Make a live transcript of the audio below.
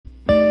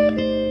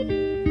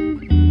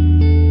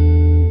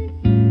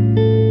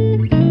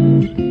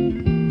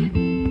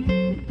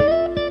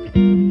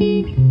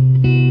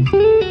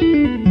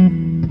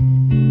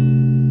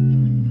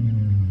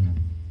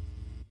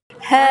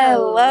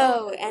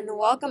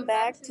welcome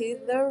back to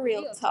The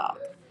Real Talk.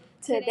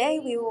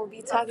 Today we will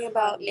be talking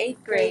about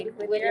 8th grade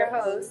with your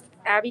hosts,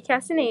 Abby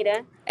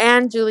Castaneda.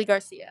 and Julie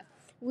Garcia.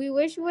 We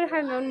wish we would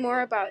have known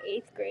more about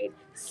 8th grade.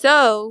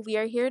 So, we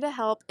are here to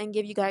help and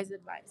give you guys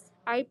advice.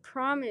 I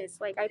promise,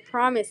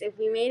 if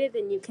we made it,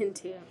 then you can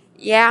too.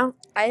 Yeah,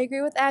 I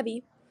agree with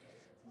Abby.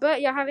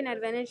 But you'll have an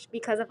advantage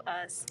because of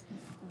us.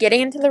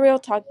 Getting into the real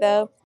talk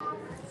though,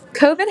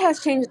 COVID has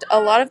changed a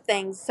lot of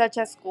things, such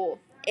as school.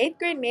 8th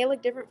grade may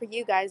look different for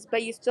you guys,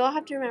 but you still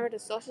have to remember to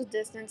social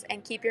distance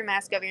and keep your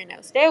mask over your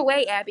nose. Stay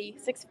away, Abby.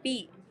 6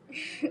 feet.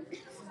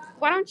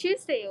 Why don't you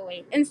stay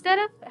away? Instead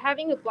of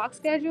having a block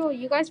schedule,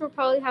 you guys will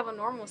probably have a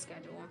normal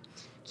schedule.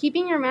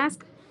 Keeping your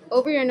mask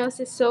over your nose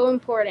is so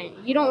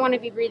important. You don't want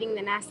to be breathing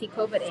the nasty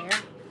COVID air.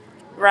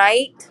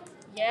 Right?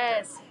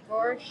 Yes,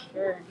 for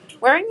sure.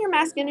 Wearing your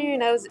mask under your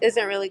nose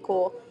isn't really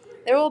cool.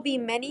 There will be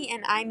many,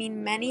 and I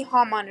mean many,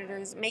 hall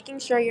monitors making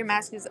sure your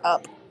mask is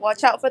up.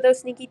 Watch out for those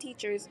sneaky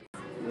teachers.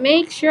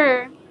 Make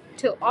sure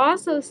to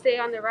also stay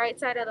on the right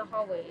side of the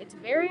hallway. It's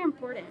very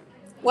important.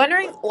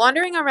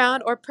 Wandering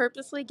around or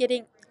purposely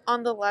getting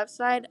on the left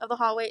side of the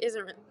hallway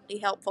isn't really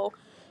helpful.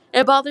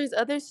 It bothers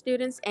other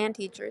students and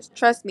teachers.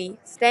 Trust me,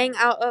 staying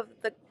out of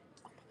the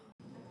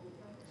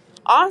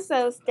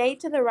Also, stay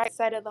to the right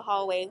side of the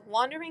hallway.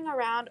 Wandering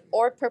around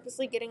or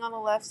purposely getting on the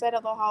left side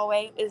of the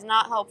hallway is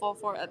not helpful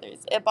for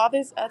others. It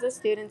bothers other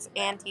students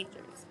and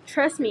teachers.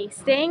 Trust me,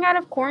 staying out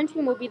of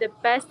quarantine will be the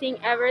best thing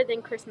ever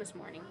than Christmas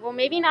morning. Well,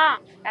 maybe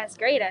not as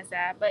great as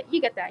that, but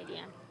you get the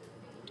idea.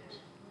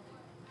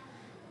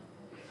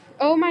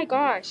 Oh my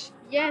gosh.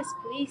 Yes,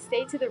 please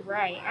stay to the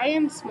right. I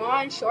am small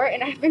and short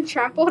and I've been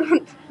trampled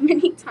on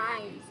many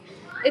times.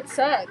 It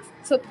sucks.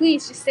 So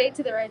please just stay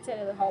to the right side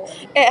of the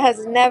hallway. It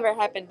has never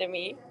happened to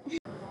me.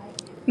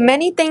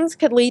 Many things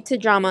could lead to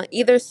drama,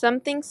 either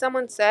something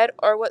someone said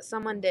or what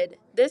someone did.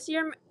 This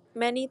year,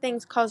 many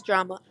things caused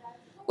drama,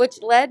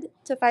 which led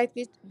to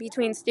fights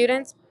between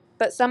students,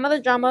 but some of the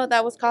drama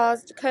that was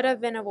caused could have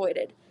been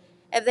avoided.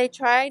 If they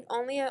tried,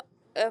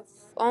 if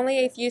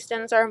only a few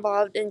students are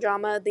involved in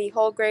drama, the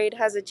whole grade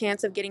has a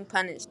chance of getting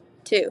punished,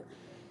 too.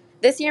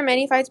 This year,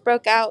 many fights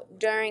broke out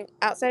during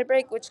outside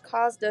break, which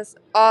caused us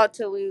all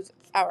to lose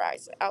our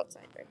eyes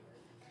outside break.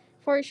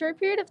 For a short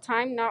period of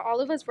time, not all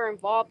of us were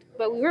involved,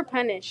 but we were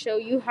punished. So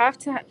you have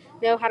to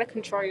know how to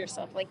control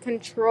yourself.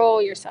 Control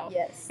yourself.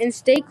 Yes. And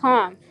stay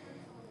calm.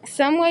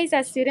 Some ways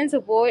that students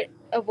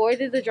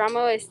avoided the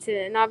drama is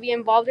to not be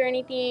involved or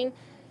anything.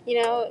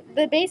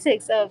 The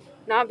basics of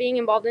not being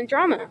involved in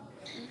drama.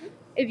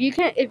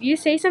 If you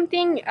say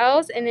something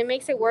else and it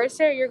makes it worse,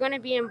 you're going to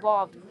be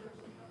involved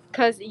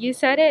because you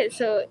said it.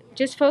 So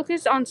just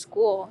focus on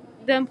school.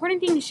 The important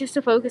thing is just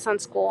to focus on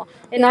school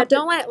and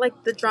Don't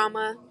let the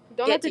drama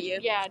get to you.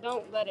 Yeah,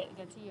 don't let it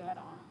get to you at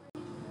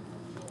all.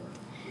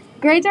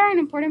 Grades are an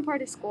important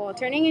part of school.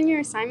 Turning in your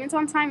assignments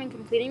on time and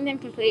completing them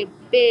can play a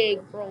big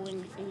role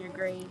in your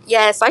grades.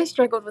 Yes, I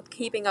struggled with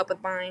keeping up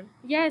with mine.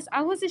 Yes,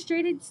 I was a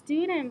straight-A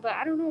student, but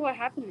I don't know what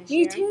happened this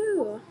year. Me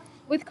too.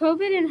 With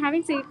COVID and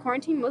having to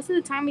quarantine, most of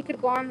the time we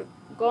could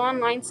go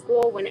online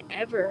school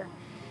whenever.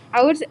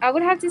 I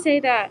would have to say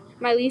that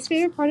my least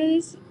favorite part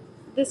of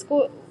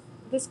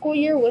the school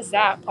year was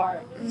that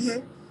part.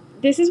 Mm-hmm.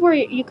 This is where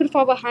you could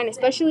fall behind,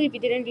 especially if you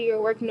didn't do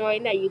your work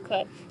knowing that you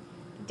could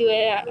do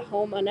it at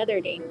home another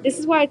day. This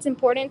is why it's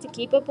important to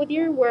keep up with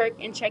your work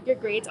and check your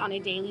grades on a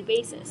daily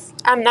basis.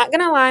 I'm not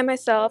going to lie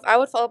myself, I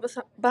would fall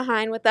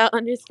behind without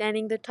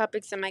understanding the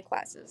topics in my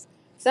classes.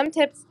 Some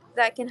tips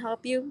that can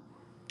help you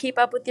keep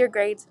up with your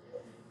grades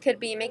could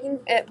be making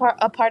it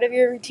a part of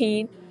your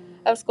routine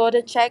of school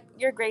to check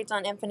your grades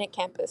on Infinite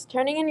Campus,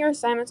 turning in your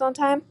assignments on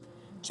time,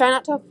 try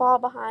not to fall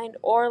behind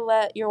or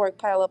let your work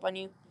pile up on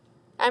you.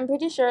 I'm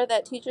pretty sure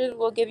that teachers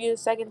will give you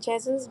second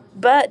chances,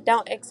 but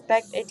don't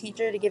expect a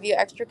teacher to give you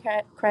extra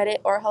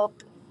credit or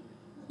help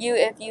you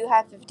if you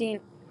have 15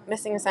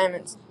 missing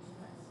assignments.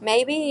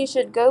 Maybe you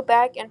should go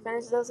back and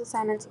finish those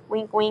assignments,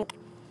 wink wink,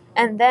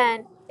 and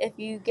then if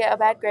you get a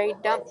bad grade,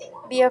 don't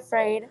be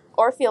afraid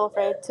or feel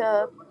afraid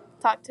to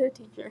talk to a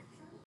teacher.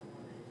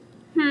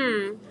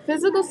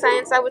 Physical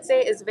science, I would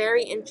say, is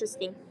very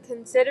interesting,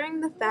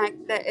 considering the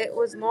fact that it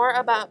was more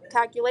about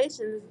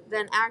calculations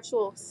than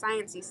actual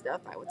sciencey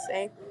stuff, I would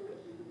say.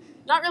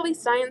 Not really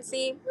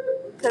sciencey,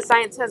 because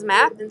science has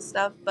math and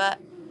stuff, but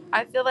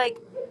I feel like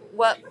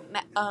what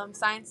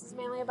science is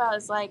mainly about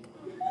is like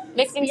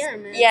mixing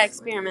Experiments.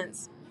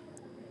 experiments.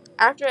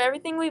 After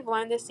everything we've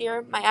learned this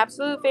year, my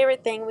absolute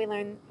favorite thing we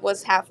learned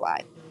was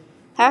Half-Life.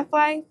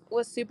 Half-Life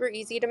was super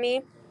easy to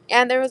me,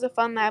 and there was a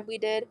fun lab we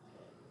did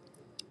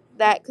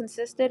that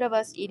consisted of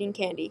us eating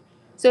candy.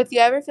 So if you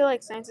ever feel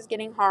like science is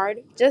getting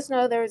hard, just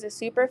know there is a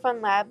super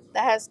fun lab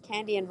that has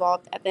candy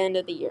involved at the end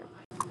of the year.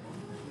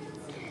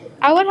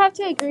 I would have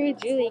to agree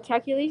with Julie.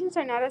 Calculations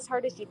are not as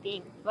hard as you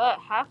think, but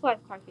Half-Life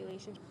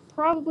calculations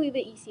probably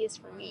the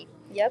easiest for me.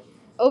 Yep.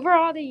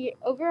 Overall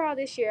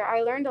this year,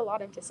 I learned a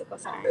lot of physical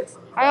science.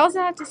 I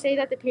also have to say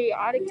that the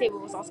periodic table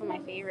was also my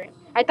favorite.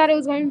 I thought it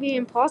was going to be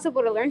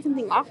impossible to learn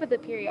something off of the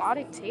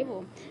periodic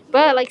table.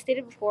 But like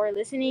stated before,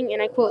 listening,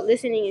 and I quote,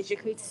 listening is your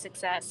key to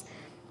success.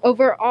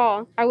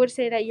 Overall, I would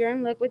say that you're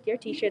in luck with your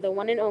teacher, the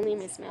one and only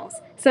Miss Mills.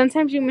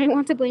 Sometimes you may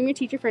want to blame your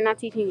teacher for not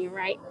teaching you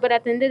right, but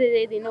at the end of the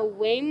day, they know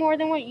way more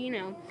than what you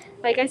know.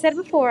 Like I said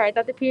before, I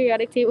thought the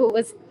periodic table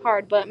was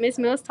hard, but Miss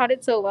Mills taught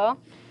it so well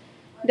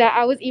that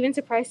I was even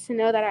surprised to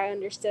know that I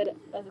understood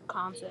the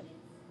concept.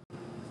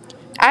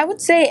 I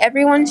would say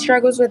everyone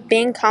struggles with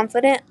being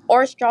confident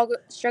or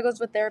struggles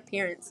with their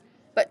appearance.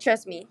 But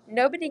trust me,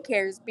 nobody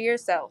cares. Be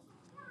yourself.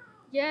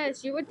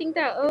 Yes, you would think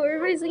that, oh,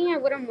 everybody's looking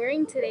at what I'm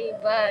wearing today,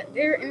 but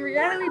they're in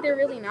reality, they're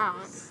really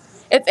not.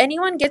 If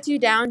anyone gets you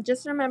down,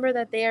 just remember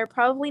that they are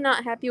probably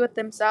not happy with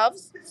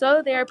themselves,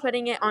 so they are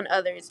putting it on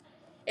others.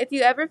 If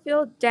you ever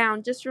feel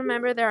down, just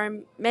remember there are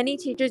many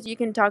teachers you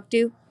can talk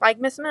to, like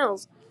Miss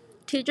Mills.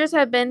 Teachers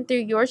have been through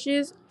your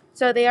shoes,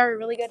 so they are a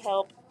really good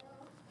help.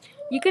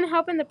 You can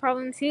help in the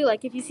problem too.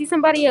 Like if you see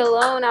somebody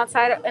alone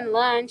outside in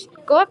lunch,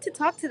 go up to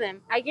talk to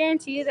them. I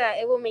guarantee you that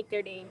it will make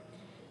their day.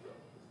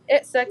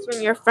 It sucks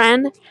when your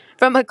friend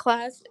from a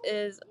class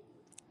is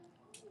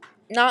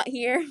not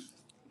here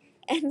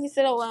and you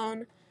sit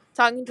alone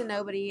talking to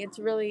nobody.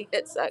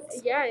 It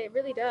sucks. Yeah, it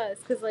really does.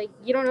 Because, like,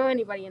 you don't know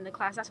anybody in the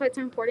class. That's why it's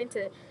important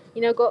to,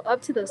 go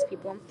up to those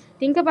people.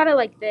 Think about it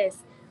like this.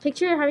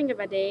 Picture you're having a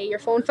bad day, your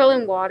phone fell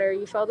in water,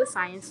 you failed a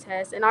science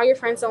test, and all your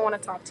friends don't want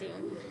to talk to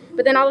you.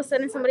 But then all of a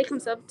sudden somebody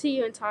comes up to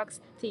you and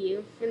talks to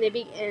you,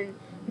 and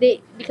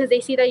because they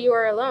see that you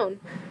are alone.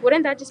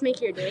 Wouldn't that just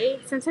make your day?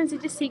 Sometimes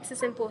it just takes a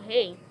simple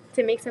hey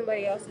to make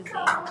somebody else's day.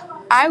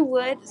 I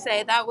would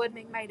say that would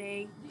make my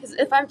day. Because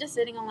if I'm just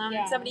sitting alone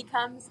Yeah. and somebody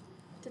comes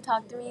to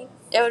talk to me,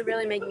 it would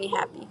really make me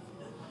happy.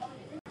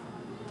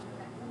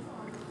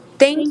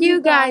 Thank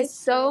you guys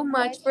so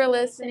much for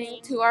listening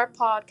to our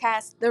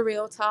podcast, The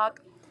Real Talk.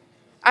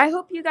 I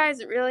hope you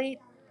guys really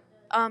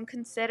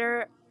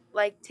consider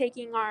like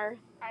taking our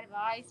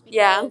Advice because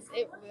Yeah.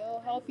 it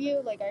will help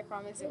you. Like I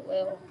promise it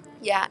will.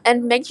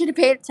 and make sure to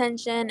pay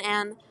attention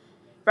and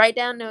write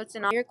down notes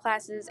in all your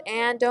classes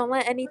and don't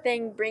let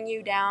anything bring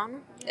you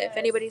down. Yes. If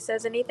anybody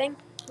says anything.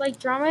 Like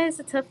drama is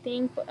a tough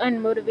thing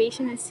and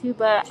motivation is too,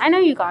 but I know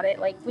you got it.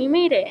 Like we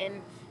made it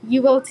and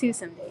you will too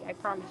someday. I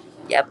promise you.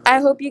 Yep. I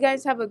hope you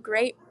guys have a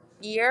great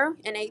year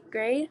in 8th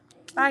grade.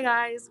 Bye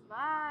guys.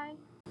 Bye.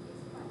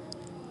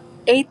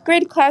 8th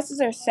grade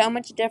classes are so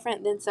much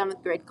different than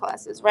 7th grade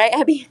classes, right,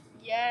 Abby?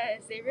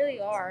 Yes, they really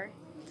are.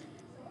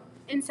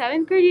 In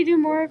 7th grade you do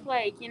more of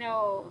like,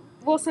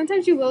 well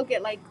sometimes you will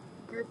get like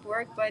group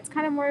work, but it's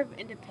kind of more of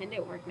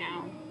independent work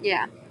now.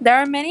 Yeah. There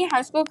are many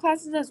high school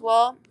classes as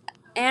well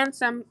and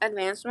some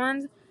advanced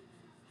ones.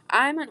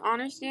 I'm an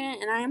honor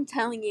student and I am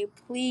telling you,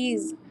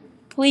 please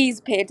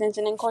pay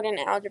attention in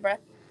coordinate algebra.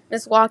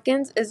 Miss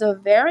Watkins is a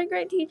very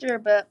great teacher,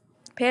 but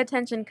pay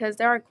attention because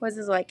there are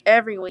quizzes like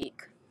every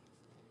week.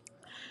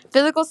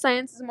 Physical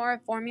science is more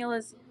of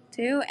formulas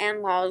too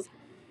and laws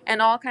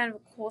and all kind of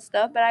cool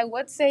stuff, but I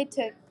would say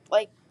to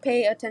like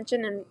pay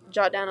attention and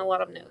jot down a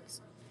lot of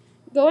notes.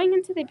 Going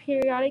into the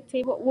periodic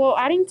table, well,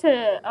 adding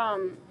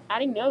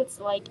notes,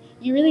 like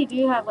you really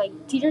do have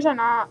like teachers are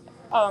not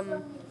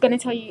gonna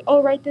tell you,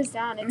 oh, write this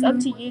down. It's up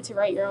to you to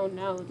write your own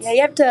notes. Yeah,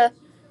 you have to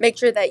make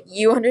sure that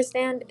you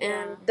understand,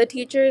 and Yeah. the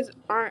teachers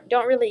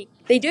don't really.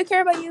 They do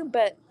care about you,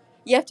 but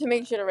you have to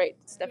make sure to write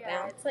stuff Yeah,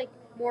 down. it's like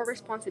more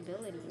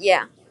responsibility.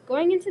 Yeah.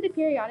 Going into the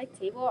periodic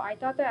table, I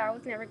thought that I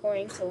was never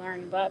going to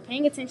learn, but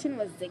paying attention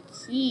was the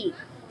key.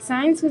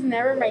 Science was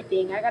never my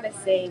thing, I gotta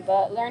say,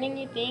 but learning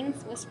new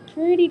things was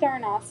pretty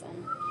darn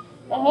awesome.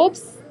 It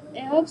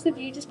helps if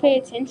you just pay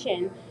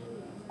attention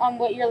on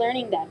what you're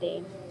learning that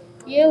day.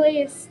 ELA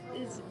is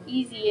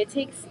easy. It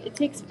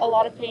takes a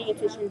lot of paying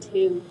attention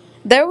too.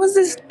 There was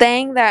this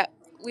thing that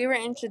we were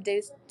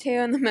introduced to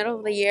in the middle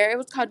of the year. It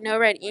was called No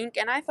Red Ink,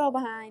 and I fell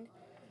behind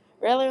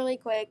really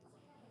quick.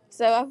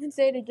 So I would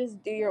say to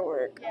just do your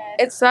work. Yeah,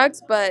 It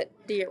sucks, but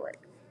do your work.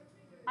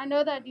 I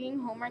know that doing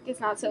homework is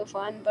not so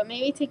fun, but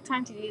maybe take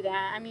time to do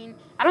that. I mean,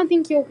 I don't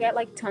think you'll get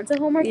like tons of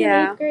homework in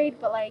Yeah. 8th grade,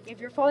 but like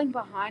if you're falling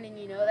behind and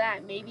you know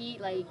that, maybe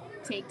like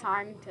take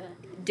time to.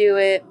 Do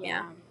it.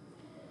 Yeah.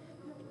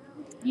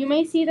 You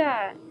may see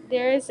that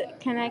there is a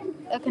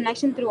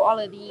connection through all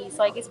of these,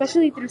 like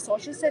especially through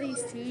social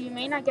studies too. You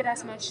may not get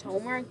as much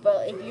homework,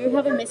 but if you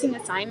have a missing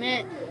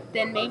assignment,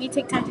 then maybe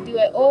take time to do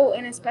it. Oh,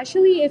 and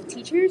especially if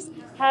teachers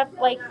have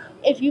like,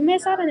 if you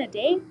miss out on a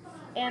day,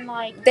 and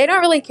like They don't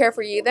really care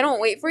for you. They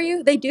don't wait for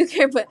you. They do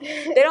care, but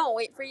they don't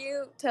wait for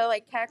you to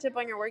like catch up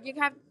on your work. You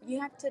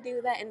have to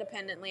do that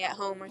independently at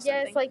home or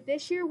something. yes, like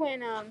this year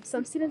when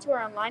some students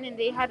were online and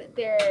they had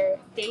their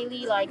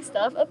daily like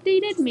stuff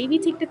updated, maybe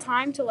take the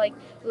time to like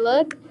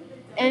look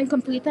and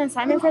complete the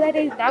assignment for that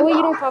day. That way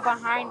you don't fall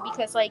behind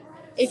because like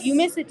if you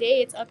miss a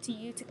day, it's up to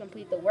you to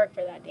complete the work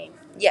for that day.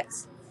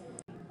 Yes.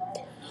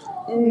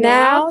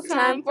 Now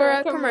time for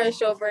a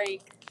commercial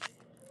break.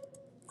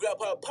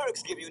 Grubhub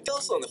Perks give you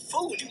deals on the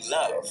food you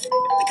love.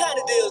 The kind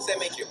of deals that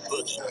make your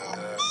boogie.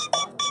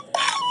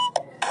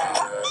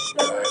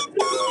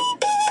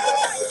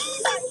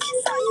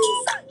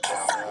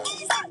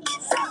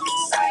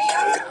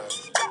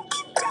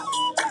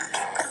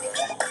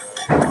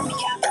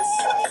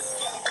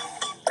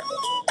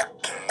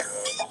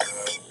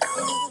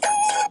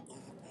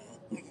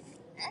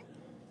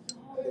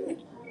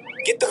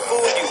 Get the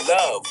food you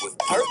love with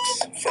perks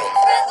from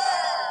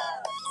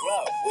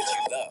Grub, what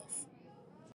you love.